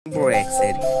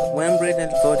Brexit. When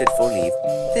Britain voted for leave,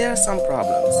 there are some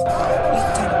problems.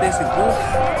 Let's take Brexit will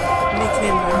have, making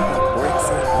it known about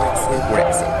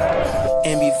Brexit.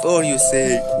 And before you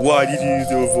say, why did you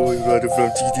use your voice rather from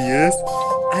TTS?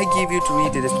 I give you to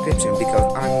read the description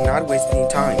because I'm not wasting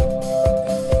time.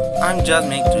 I'm just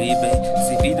making 3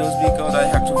 basic videos because I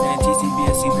have to finish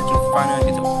TCBS season to final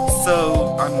editor.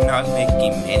 So I'm not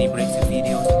making many Brexit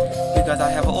videos because I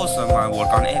have also my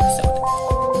work on episode.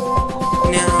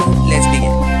 Now let's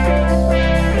begin.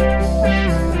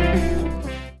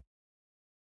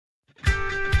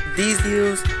 These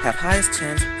deals have highest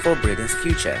chance for Britain's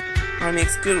future. I make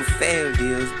good fair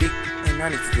deals and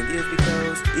non-existent deals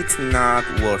because it's not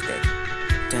worth it.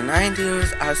 The 9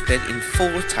 deals are split in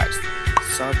 4 types: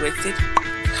 soft Brexit,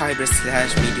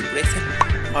 hybrid/medium Brexit,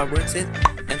 hard Brexit,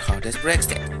 and hardest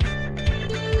Brexit.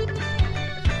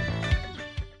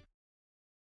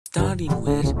 Starting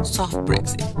with soft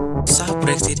Brexit. Soft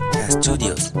Brexit has 2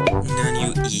 deals: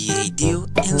 non-EU EEA deal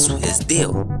and Swiss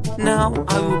deal. Now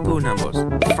I will put numbers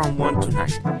from 1 to 9.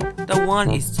 The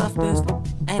 1 is softest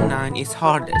and 9 is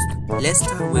hardest. Let's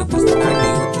start with the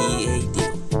non-EU EEA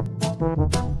deal.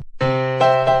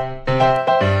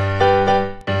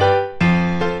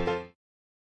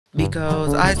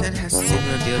 Because Iceland has a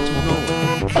similar deal to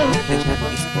Norway, and Finland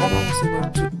is almost similar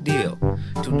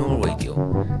to Norway deal.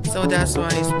 So that's why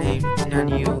it's named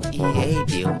non-EU EEA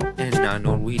deal and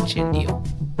non-Norwegian deal.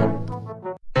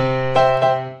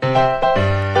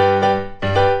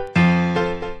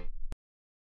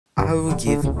 I will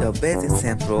give the best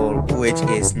example, which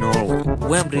is Norway.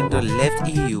 When Britain left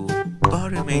EU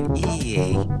but remained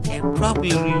EEA and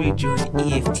probably rejoined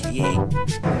EFTA,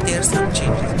 there are some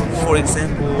changes. For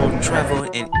example, travel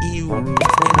and EU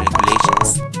rules and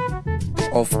regulations.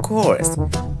 Of course,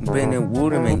 Britain will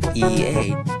remain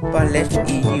EEA but left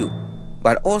EU,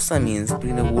 but also means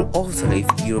Britain will also leave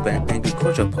European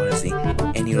agricultural policy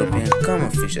and European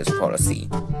common fisheries policy,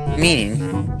 meaning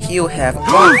he will have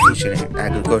own fisheries and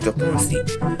agricultural policy,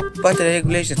 but the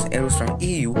regulations and rules from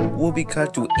EU will be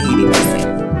cut to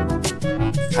 80%.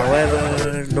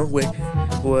 However, Norway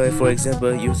will, for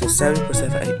example, use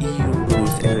 70% of EU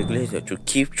rules and regulations to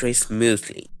keep trade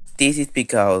smoothly. This is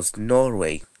because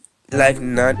Norway, like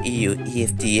non-EU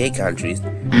EFTA countries,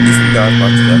 is not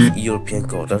part of the European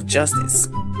Court of Justice.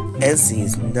 And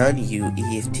since non-EU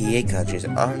EFTA countries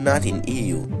are not in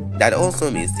EU, that also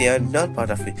means they are not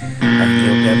part of the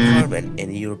European Parliament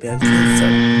and the European Council.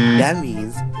 That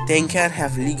means they can't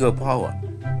have legal power.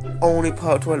 Only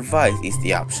power to advise is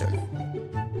the option.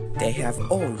 They have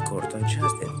own Court of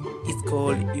Justice. It's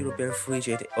called European Free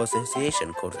Trade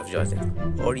Association Court of Justice,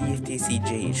 or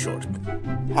EFTCJ in short.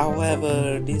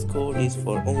 However, this court is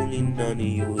for only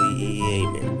non-EU EEA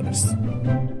members.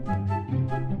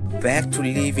 Back to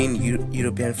leaving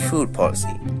European food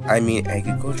policy, I mean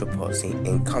agricultural policy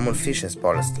and common fisheries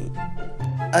policy.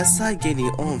 Aside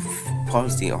getting own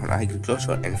policy on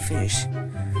agriculture and fish,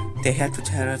 they have to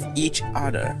tariff each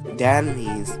other. That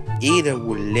means either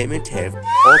will limit tariff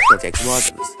or protect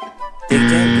waters. They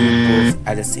can do both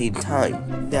at the same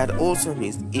time. That also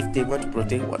means if they want to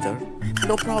protect water,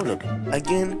 no problem.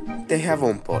 Again, they have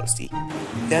own policy.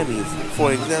 That means,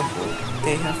 for example,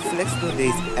 they have flexible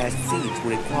days as seeds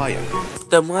require.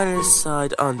 The minor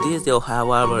side on this deal,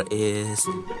 however, is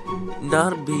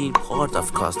not being part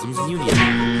of customs union.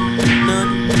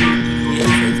 Non-EU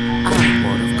are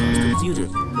part of customs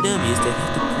union. That means they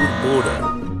have to put border.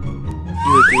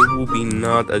 It will be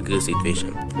not a good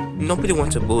situation. Nobody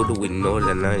wants a border with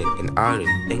Northern Ireland and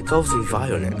Ireland and causing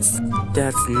violence.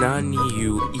 That's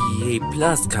non-EU EEA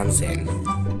plus consent.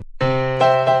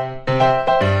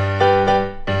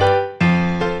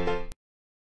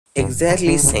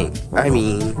 Exactly same. I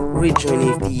mean,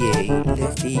 rejoin EFTA,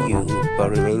 left EU, but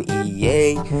remain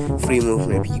EEA, free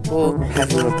movement of people,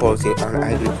 having a policy on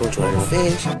agriculture and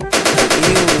fish, and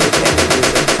EU with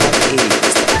agriculture top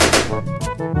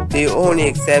 80%. The only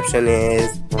exception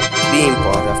is being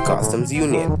part of customs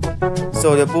union,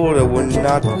 so the border will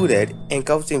not put it and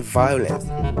causing violence.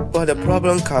 But the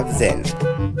problem comes in.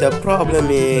 The problem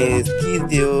is this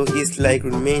deal is like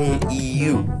remaining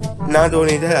EU. Not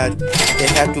only that, they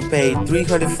have to pay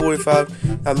 £345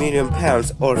 million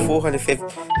or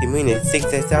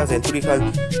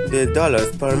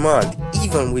 $450,060,300 per month,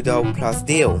 even without plus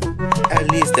deal. At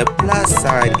least the plus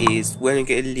side is when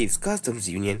it leaves customs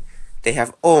union, they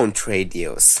have own trade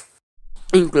deals.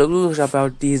 In conclusion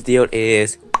about this deal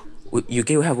is, UK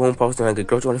will have own policy on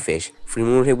agriculture and fish, free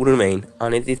movement will remain,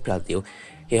 on this plus deal,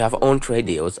 they have own trade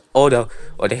deals, although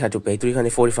they have to pay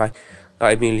 £345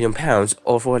 million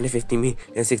or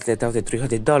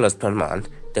 $450,060,300 per month,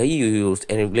 The EU rules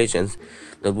and regulations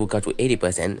that will cut to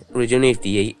 80%, regional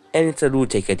FTA, and it's a rule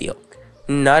taker deal.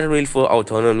 Not real for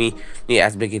autonomy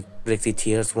as Brexit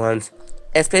Types wants,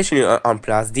 especially on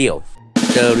Plus deal.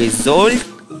 The result?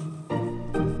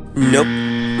 Nope.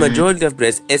 Majority of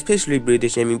Brits, especially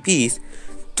British MEPs,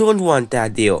 don't want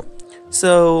that deal.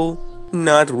 So,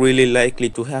 not really likely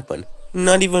to happen.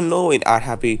 Not even Norway are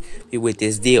happy with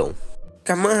this deal.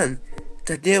 Come on,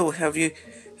 the deal will help you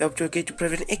to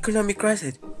prevent economic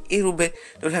crisis. It will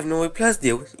have Norway Plus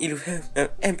deal. It will have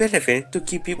a benefit to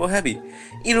keep people happy.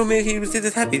 It will make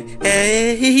citizens happy.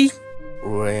 Hey,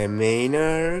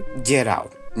 Remainer, get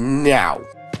out now.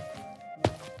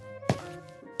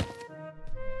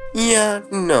 Yeah,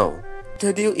 no.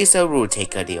 The deal is a rule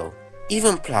taker deal.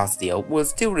 Even Plus deal will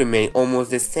still remain almost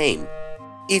the same.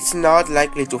 It's not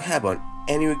likely to happen,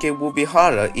 and UK will be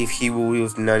harder if he will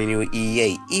use non-EU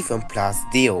EEA, even Plus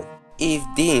deal. If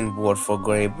didn't work for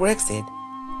Great Brexit,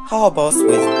 how about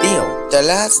Swiss deal? The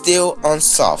last deal on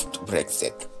soft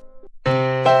Brexit.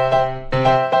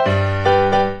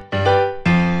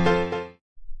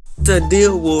 The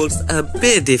deal was a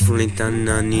bit different than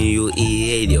non-EU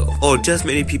EEA deal, or just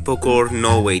many people call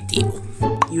Norway deal.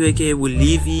 UK will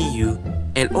leave EU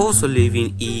and also live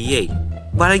in EEA,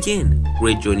 but again,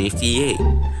 rejoin FTA.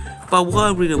 But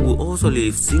while Britain will also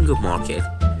leave single market,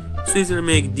 Switzerland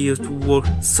make deals to work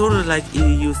sort of like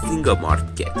EU single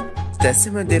market. The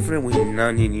similar difference with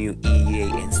non-EU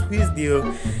EEA and Swiss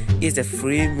deal is the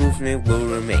free movement will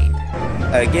remain.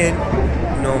 Again,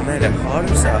 no matter how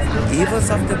soft, even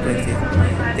soft the Brexit,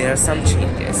 there are some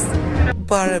changes,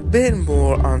 but a bit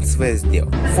more on Swiss deal.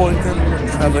 For example,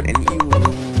 travel and EU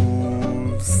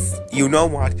rules. You know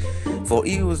what? For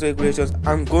EU's regulations,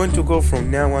 I'm going to go from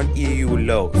now on EU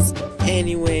laws.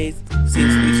 Anyways,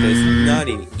 since Switzerland is not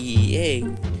in EEA,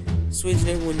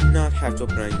 Switzerland will not have to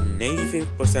apply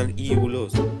 95% EU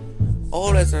laws.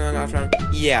 All that's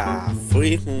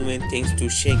free movement thanks to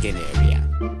Schengen area.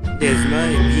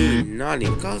 Despite being not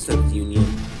in customs union,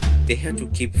 they had to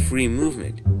keep free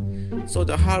movement. So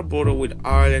the hard border with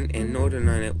Ireland and Northern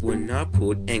Ireland will not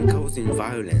put and causing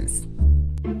violence.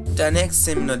 The next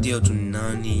similar deal to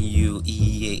non-EU,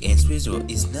 EEA and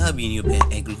Switzerland is now being European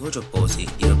Agricultural Policy,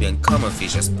 European Common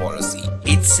Fisheries Policy.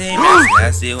 It's same as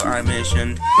last deal I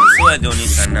mentioned, so I don't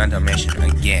need another mention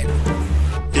again.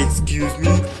 Excuse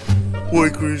me? Why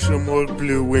Croatia more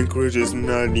blue when Croatia is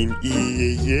not in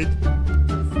EEA yet?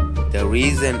 The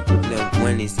reason that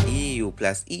when it's EU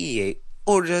plus EEA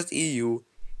or just EU,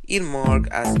 it marked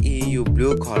as EU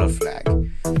blue color flag.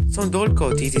 Some don't call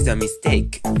this is a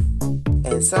mistake.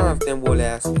 And some of them will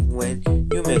ask when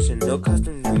you mention no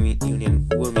customs union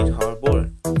will mean hard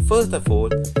border. First of all,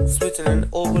 Switzerland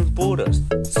open borders,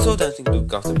 so that includes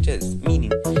customs checks, meaning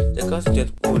the customs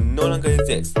checks will no longer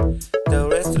exist. The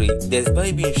rest three,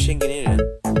 despite being Schengen area,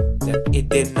 that it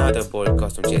did not abolish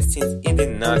customs checks since it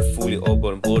did not fully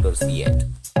open borders yet.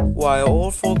 While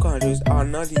all four countries are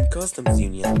not in customs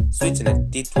union, Switzerland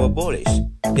did to abolish,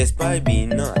 despite being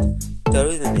not. The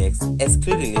reason is,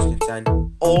 excluding Liechtenstein,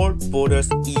 all borders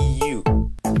EU.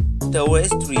 The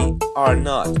rest three are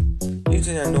not.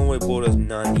 Liechtenstein and Norway borders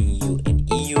non-EU and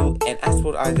EU, and as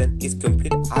for Iceland is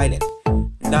complete island.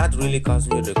 Not really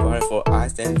customs required for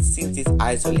Iceland since it's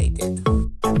isolated.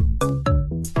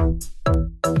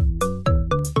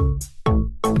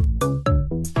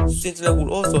 Switzerland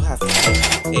will also have to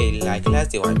pay, like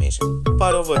last year I mentioned,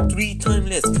 but over 3 times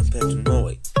less compared to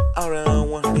Norway, around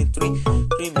 103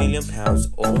 million pounds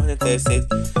or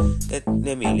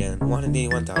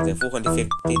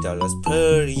 $131,450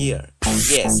 per year.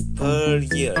 Yes, per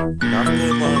year, not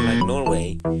per month like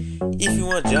Norway. If you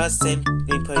want just same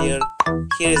thing per year,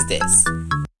 here is this.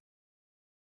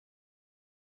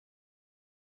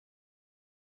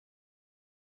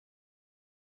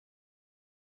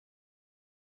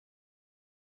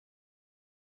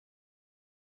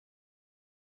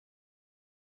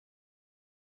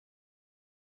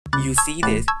 You see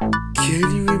this? Can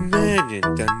you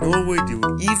imagine that Norway deal,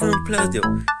 even plus deal,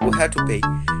 will have to pay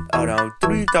around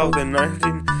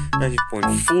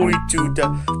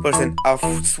 3,990.42%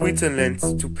 of Switzerland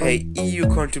to pay EU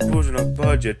contribution of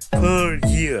budget per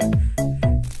year?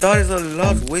 That is a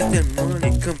lot wasted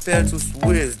money compared to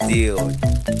Swiss deal.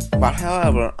 But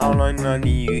however, unlike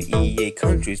non-EU EEA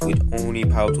countries with only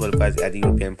power to advise at the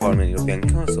European Parliament and European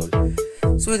Council,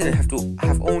 Switzerland have to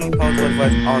have only power to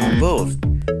advise on both.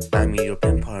 I mean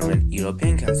European Parliament,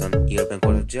 European Council, European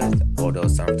Court of Justice, although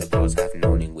some of the courts have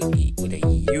no link with the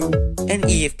EU, and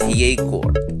EFTA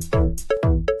Court.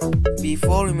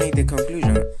 Before we make the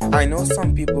conclusion, I know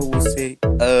some people will say,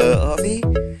 Avi,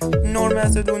 North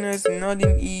Macedonia is not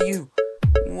in EU.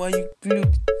 why you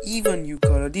include even new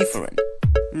color different.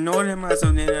 Northern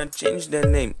Macedonia changed their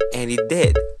name and it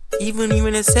did, even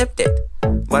accepted.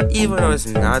 But even though it's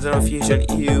not an official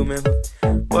EU member,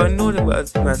 but Northern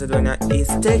Macedonia is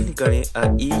technically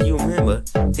an EU member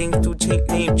thanks to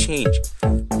name change.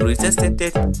 Brexit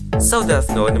stated, so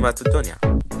does Northern Macedonia.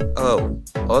 Oh,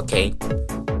 okay.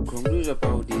 Conclusion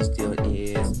about this deal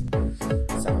is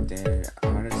something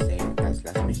are the same as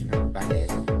last mentioned, but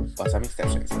for some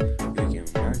exceptions. You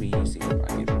can not be using the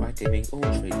market by taking own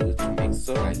trade deals to make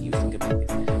so like using the market,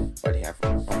 but they have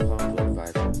on how to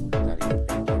advise that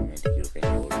European Union, the European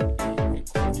Union, and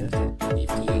congested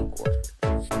FTA court.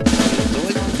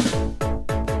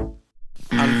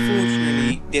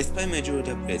 Unfortunately, despite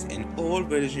majority of press and all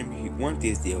British MP want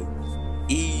this deal,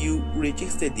 EU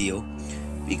rejects the deal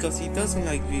because he doesn't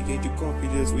like UK to copy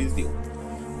the Swiss deal.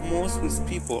 Most Swiss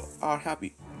people are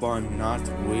happy, but not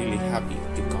really happy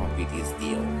to copy this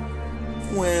deal.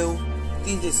 Well,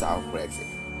 this is our Brexit.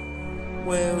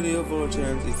 Well, the overall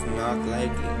chance is not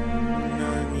likely.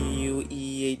 Non-EU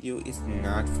EEA deal is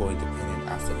not for independent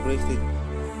after Brexit,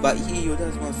 but EU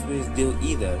doesn't want Swiss deal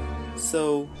either,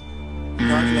 so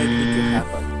not likely to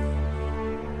happen.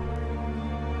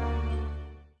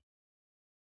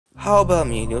 How about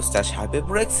medium/hyper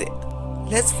Brexit?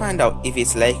 Let's find out if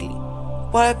it's likely,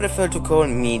 but I prefer to call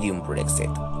medium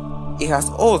Brexit. It has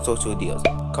also two deals,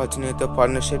 Continental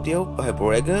Partnership deal by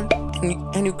Bruegel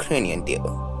and Ukrainian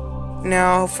deal.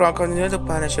 Now, from Continental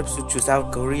Partnerships to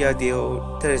South Korea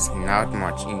deal, there is not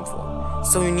much info,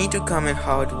 so you need to comment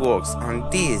how it works on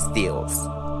these deals.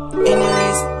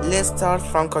 Anyways, let's start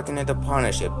from Continental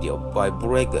Partnership deal by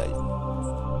Bruegel.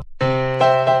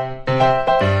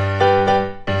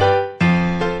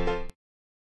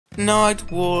 Now it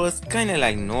was kinda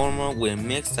like normal with a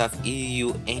mix of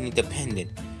EU and independent.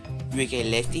 UK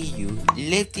left EU,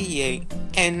 left EA,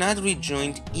 and not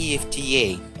rejoined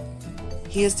EFTA.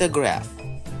 Here's the graph.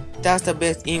 That's the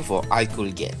best info I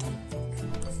could get.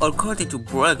 According to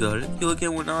Bruegel, UK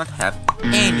will not have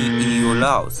any EU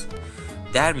laws.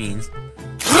 That means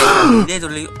they have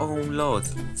literally own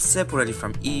laws separated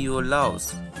from EU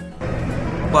laws.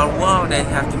 But while they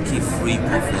have to keep free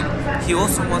movement, he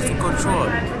also wants to control,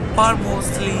 but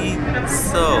mostly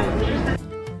so.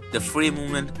 The free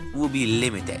movement will be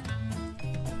limited.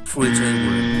 Free trade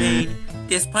will remain,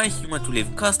 despite he wants to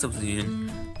leave customs union.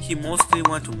 He mostly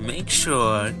wants to make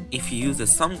sure if he uses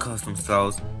some customs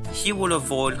laws, he will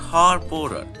avoid hard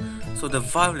border, so the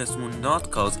violence will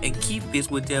not cause and keep peace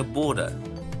with their border,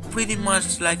 pretty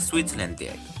much like Switzerland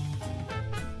did.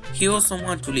 He also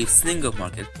wants to leave single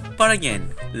market, but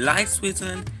again, like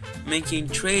Switzerland, making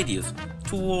trade deals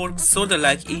to work sorta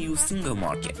like EU single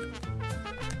market.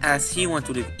 As he wants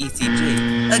to leave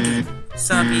ECJ, again,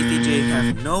 some ECJ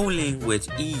have no link with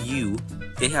EU,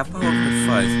 they have power to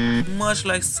advise, much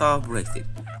like soft Brexit,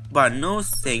 but no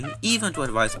saying even to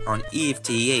advise on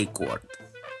EFTA court.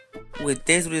 With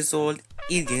this result,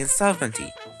 it gains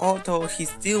sovereignty, although he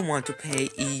still wants to pay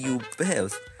EU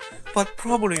bills, but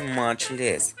probably much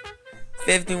less.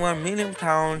 £51 million,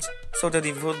 so the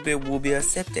divorce bill will be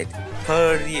accepted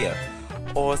per year,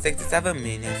 or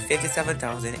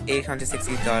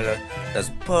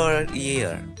 $67,057,860 per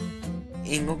year.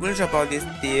 In conclusion about this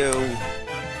deal,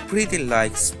 pretty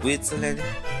like Switzerland,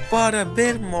 but a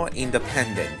bit more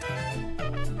independent.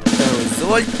 The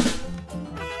result?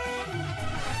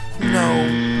 No,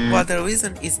 but the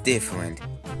reason is different.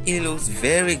 It looks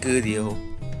very good deal,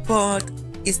 but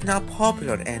it's not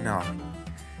popular enough.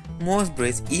 Most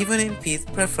Brits, even in peace,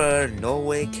 prefer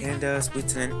Norway, Canada,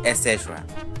 Switzerland, etc.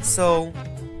 So,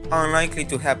 unlikely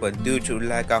to happen due to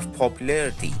lack of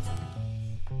popularity.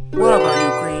 What about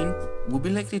Ukraine? Will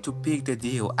be likely to pick the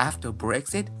deal after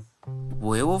Brexit?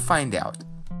 We will find out.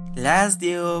 Last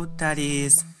deal, that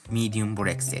is medium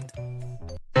Brexit.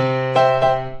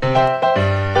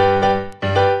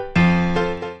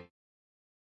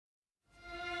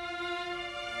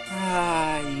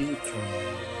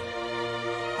 Ukraine.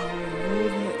 Our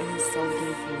northern and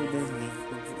southern border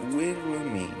neighbor with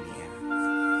Romania.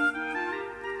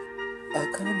 A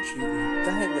country where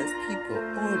diverse people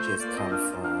all just come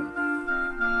from.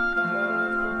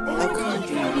 A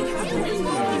country with European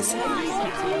history.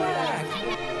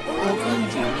 A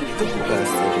country with the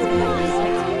best of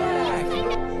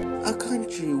a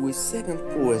country with 7th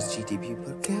poorest GDP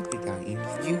per capita in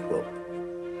Europe.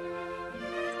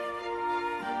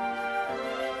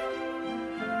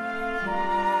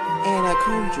 And a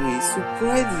country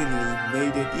surprisingly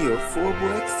made a deal for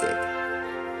Brexit.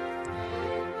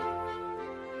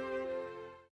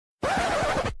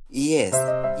 Yes,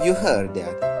 you heard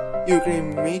that.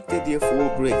 Ukraine made the deal for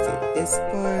Brexit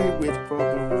despite with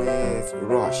problem with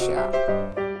Russia.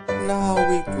 Now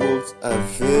it was a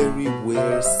very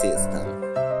weird system.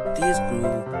 This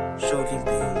group, shortly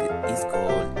being, is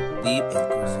called Deep and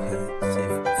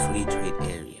Comprehensive Free Trade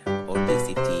Area, or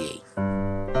DCFTA.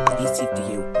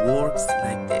 DCFTA works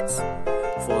like this.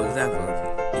 For example,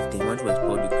 if they want to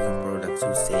export Ukraine products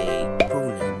to, say,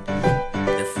 Poland,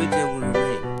 the free trade will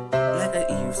remain like an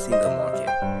EU single market.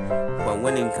 But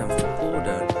when it comes to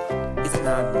border, it's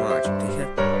not much. They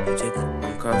have to check on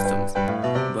customs.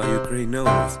 But Ukraine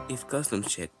knows if customs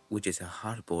check, which is a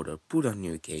hard border put on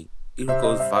UK, it will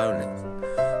cause violence.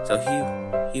 So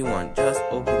he wants just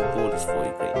open borders for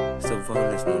Ukraine, so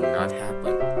violence will not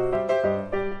happen.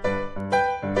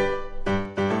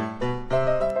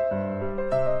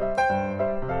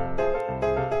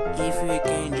 If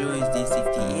Ukraine joins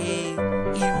DCFTA,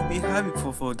 it will be happy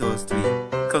for those three.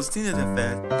 Consider the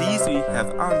fact these three have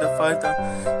under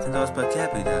 $5,000 per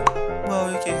capita,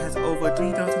 while UK has over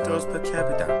 $3,000 per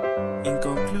capita. In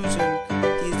conclusion,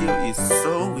 this deal is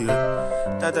so weird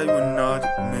that I will not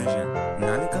mention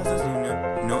non-customs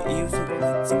union, no EU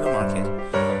single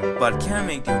market, but can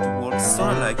make deal to work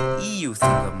sort of like EU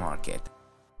single market.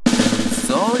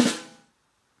 Sorry.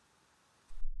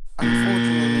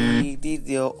 Unfortunately, this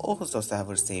deal also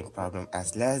suffers the same problem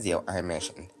as last deal I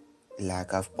mentioned,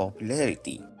 lack of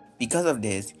popularity. Because of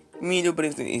this, medium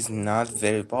Brexit is not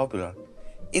very popular.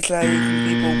 It's like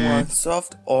people want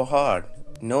soft or hard,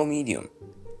 no medium.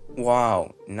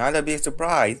 Wow, not a big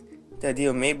surprise. The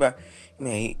deal made by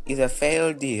May is a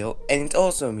failed deal and it's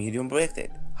also medium Brexit.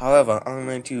 However,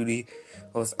 unlike to the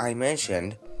deals I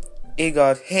mentioned, it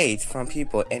got hate from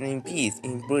people and MPs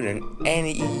in Britain and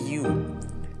the EU.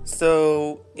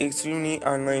 So, extremely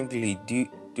unlikely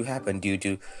to happen due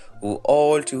to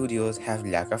all two deals have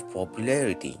lack of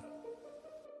popularity.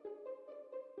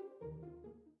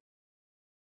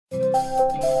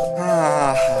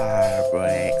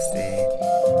 Brexit.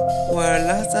 Where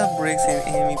lots of Brexit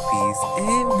MEPs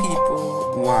and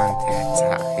people want that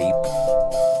type.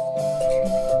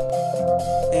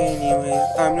 Anyways,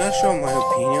 I'm not sure my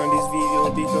opinion on this video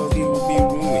because it will be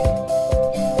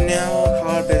ruined. Now,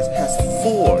 Harvest has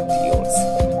 4 deals.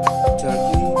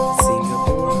 Turkey,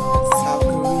 Singapore, South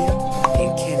Korea,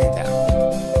 and Canada.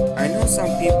 I know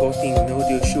some people think no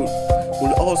deal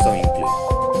will also include,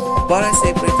 but I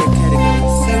separated categories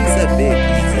so it's a bit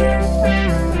easier.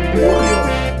 Will you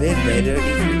a bit better if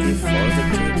you give for the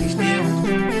Turkish deal?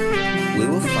 We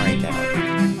will find out.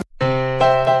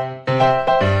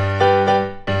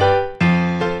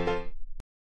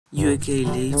 UK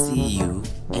leaves the EU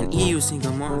and EU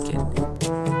single market,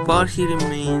 but he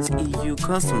remains EU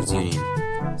customs union,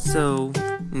 so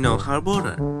no hard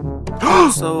border.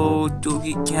 So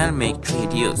Turkey can make trade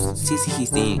deals since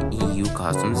he's in EU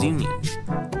customs union.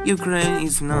 Ukraine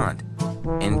is not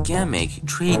and can make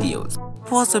trade deals.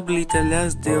 Possibly the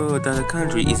last deal that the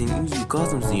country is in EU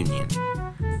customs union.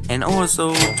 And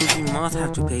also Turkey must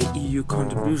have to pay EU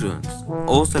contributions.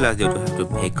 Also last deal to have to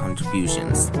pay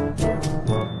contributions.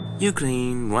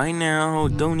 Ukraine right now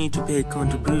don't need to pay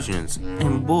contributions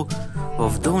and both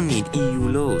don't need EU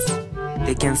laws.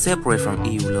 They can separate from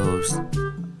EU laws.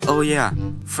 Oh yeah,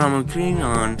 from Ukraine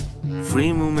on,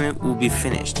 free movement will be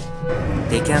finished.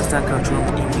 They can start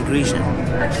controlling immigration.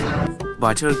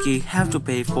 But Turkey have to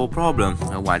pay for problems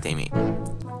what they make.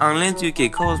 Unless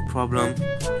UK cause problem,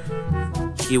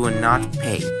 he will not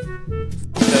pay.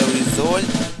 The result?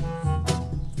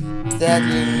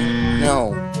 Sadly,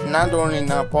 no. Not only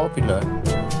not popular,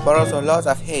 but also lots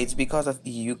of hate because of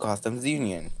EU customs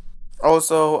union.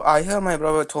 Also, I heard my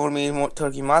brother told me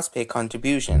Turkey must pay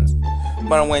contributions,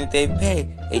 but when they pay,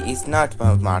 it is not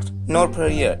per month, nor per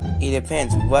year. It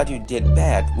depends what you did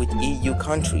bad with EU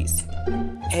countries.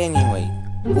 Anyway,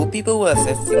 will people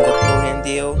accept Singaporean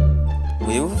deal?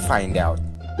 We will find out.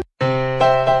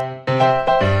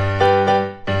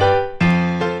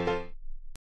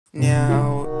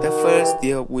 Now, the first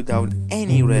deal without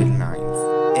any red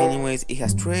lines. Anyways, it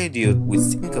has trade deal with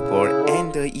Singapore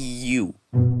and the EU.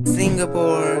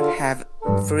 Singapore have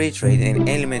free trade and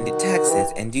eliminated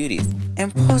taxes and duties,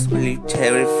 and possibly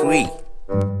tariff-free.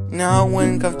 Now,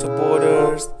 when it comes to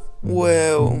borders,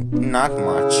 well, not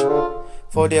much.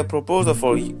 For their proposal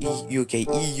for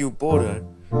UK-EU border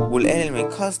will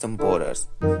eliminate custom borders,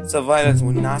 so violence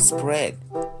will not spread,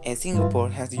 and Singapore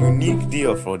has a unique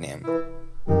deal for them.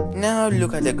 Now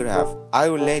look at the graph. I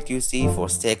will let you see for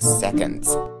 6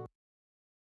 seconds.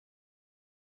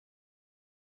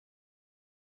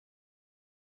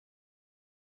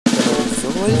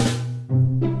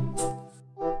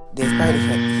 Despite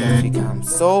it has become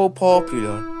so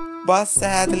popular, but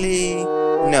sadly,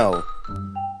 No.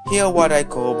 Here what I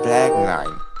call black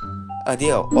line. A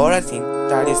deal or a thing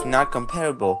that is not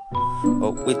comparable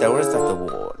with the rest of the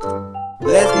world.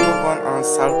 Let's move on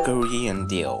South Korean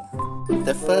deal.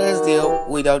 The first deal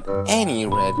without any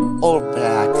red or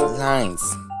black lines.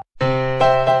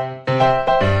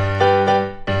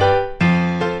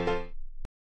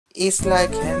 It's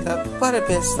like Canada but a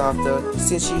bit softer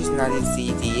since she's not in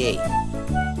CTA.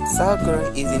 South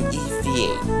Korea is in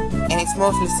EFTA, and it's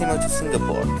mostly similar to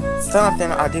Singapore. Some of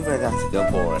them are different than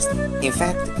Singapore's. In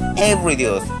fact, every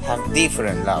deal have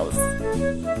different laws.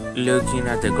 Looking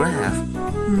at the graph,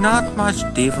 not much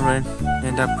different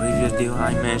than the previous deal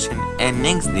I mentioned and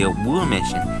next deal we'll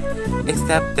mention,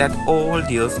 except that all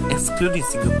deals excluding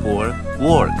Singapore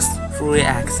works. Free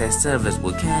access service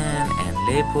we can and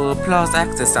label plus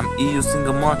access some EU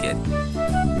single market.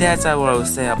 That's what I will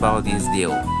say about this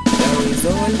deal. The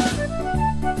result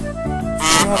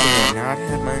probably not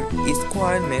happen is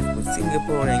quite mixed with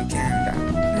Singapore and Canada,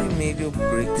 like major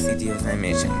Brexit deals I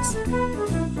mentioned.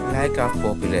 Like of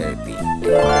popularity,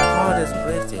 the hardest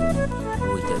Brexit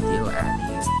with the deal at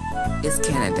least is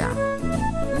Canada.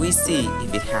 We see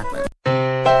if it happens.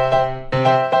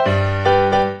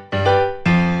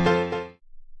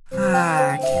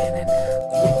 Canada,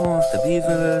 home of the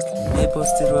beavers, maple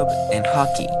syrup, and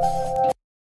hockey.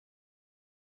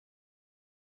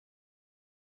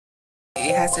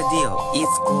 It has a deal.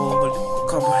 It's called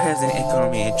Conversant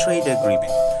Economy and Trade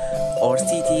Agreement, or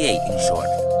CTA in short.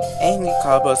 And it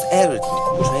covers everything: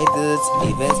 trade goods,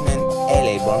 investment, and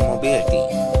labor mobility,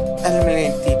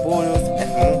 eliminating borders and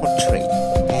more trade.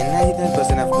 And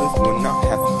 99% of goods will not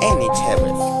have any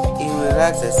tariffs. It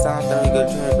relaxes some of the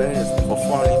regulatory barriers for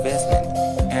foreign investment.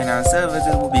 And our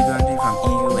services will be granted from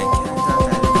EU and Canada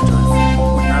that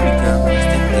will not become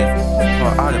restrictive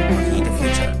for other parties in the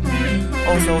future.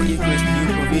 Also, it creates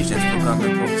new provisions for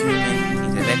government procurement,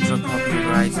 intellectual property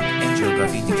rights, and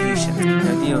geography education.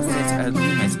 The deal sets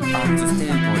agreements on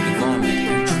sustainable development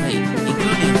and trade,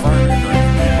 including environmental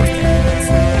and labor standards.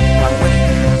 But wait,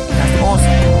 that's also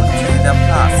called Canada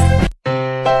Plus.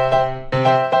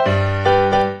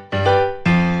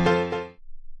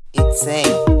 It's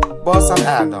saying, bought some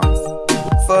add-ons.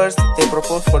 First, they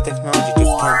propose for technology to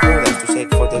scan products to check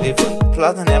for delivery,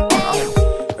 plus an app on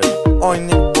Ireland, or in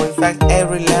fact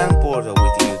every land border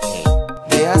with the UK.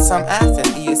 There are some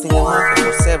access used in the market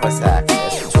for service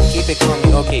access to keep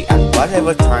economy okay at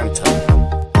whatever time term.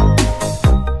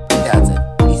 That's it.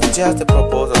 It's just a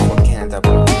proposal for Canada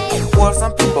Plus, or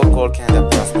some people call Canada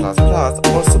Plus Plus Plus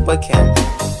or Super Canada.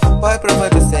 But I prefer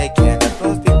to say Canada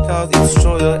Plus because it's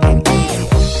shorter and easier.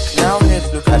 Now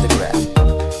let's look at the graph.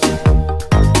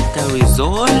 The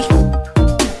result?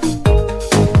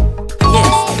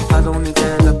 Yes, but only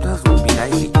Canada Plus will be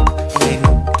likely. And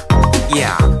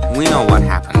yeah, we know what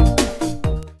happened.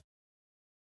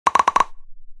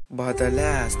 But the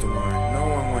last one, no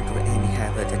one wanted any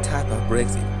have the type of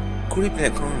Brexit, crippling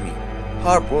economy,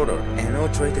 hard border, and no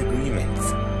trade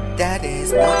agreements. That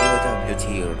is no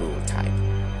WTO rule type.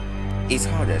 It's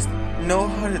hardest. No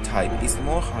harder type is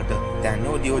more harder than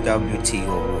no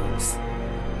WTO rules.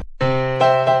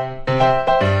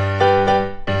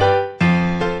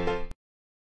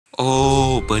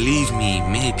 Oh, believe me,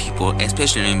 many people,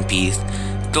 especially MPs,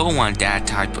 don't want that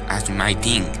type as my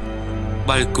thing.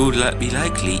 But it could be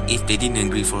likely if they didn't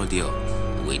agree for a deal,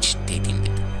 which they didn't.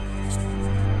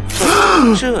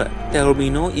 Sure, there will be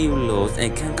no EU laws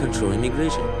and can control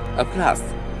immigration. A plus.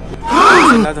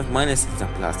 There's a lot of minuses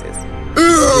and pluses.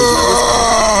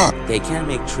 They can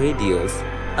make trade deals.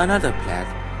 Another plus.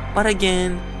 But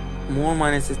again, more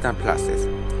minuses than pluses.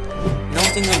 No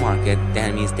single market,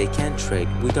 that means they can't trade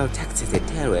without taxes and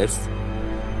tariffs.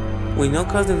 With no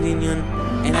customs union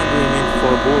and agreement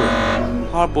for a border.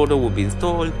 Hard border will be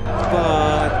installed,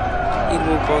 but it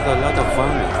will cause a lot of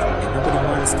violence and nobody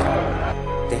wants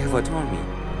that. They have autonomy,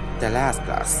 the last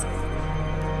plus.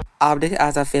 Update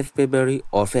as of 5th February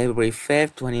or February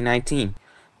 5th, 2019.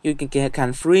 You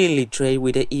can freely trade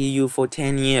with the EU for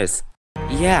 10 years.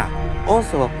 Yeah,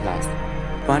 also a plus.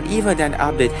 But even that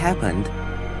update happened,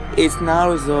 it's now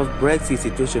resolved Brexit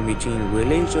situation between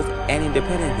religious and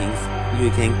independent things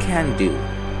you can do.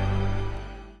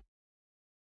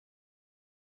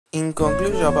 In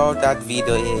conclusion about that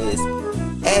video is,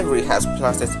 every has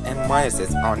pluses and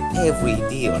minuses on every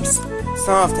deals.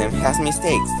 Some of them has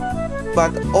mistakes,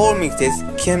 but all mistakes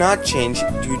cannot change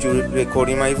due to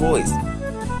recording my voice,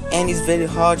 and it's very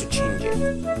hard to change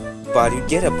it. But you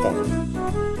get a point.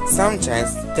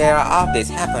 Sometimes there are updates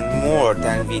happen more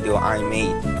than video I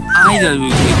made. Either we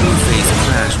will face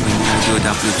crash with your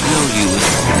WTO use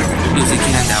using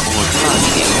Canada or Plus.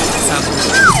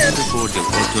 4 deal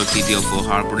or 30 deal for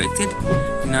hard Brexit,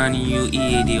 non-EU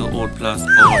EA deal or plus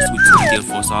or switching deal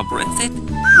for soft Brexit,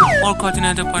 or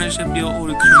continental partnership deal or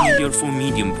Ukrainian deal for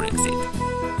medium Brexit.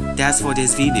 That's for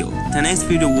this video. The next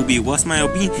video will be what's my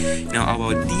opinion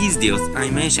about these deals I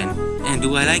mentioned, and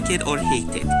do I like it or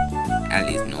hate it. At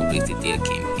least no Brexit deal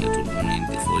came here to ruin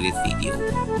it for this video.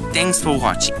 Thanks for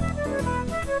watching.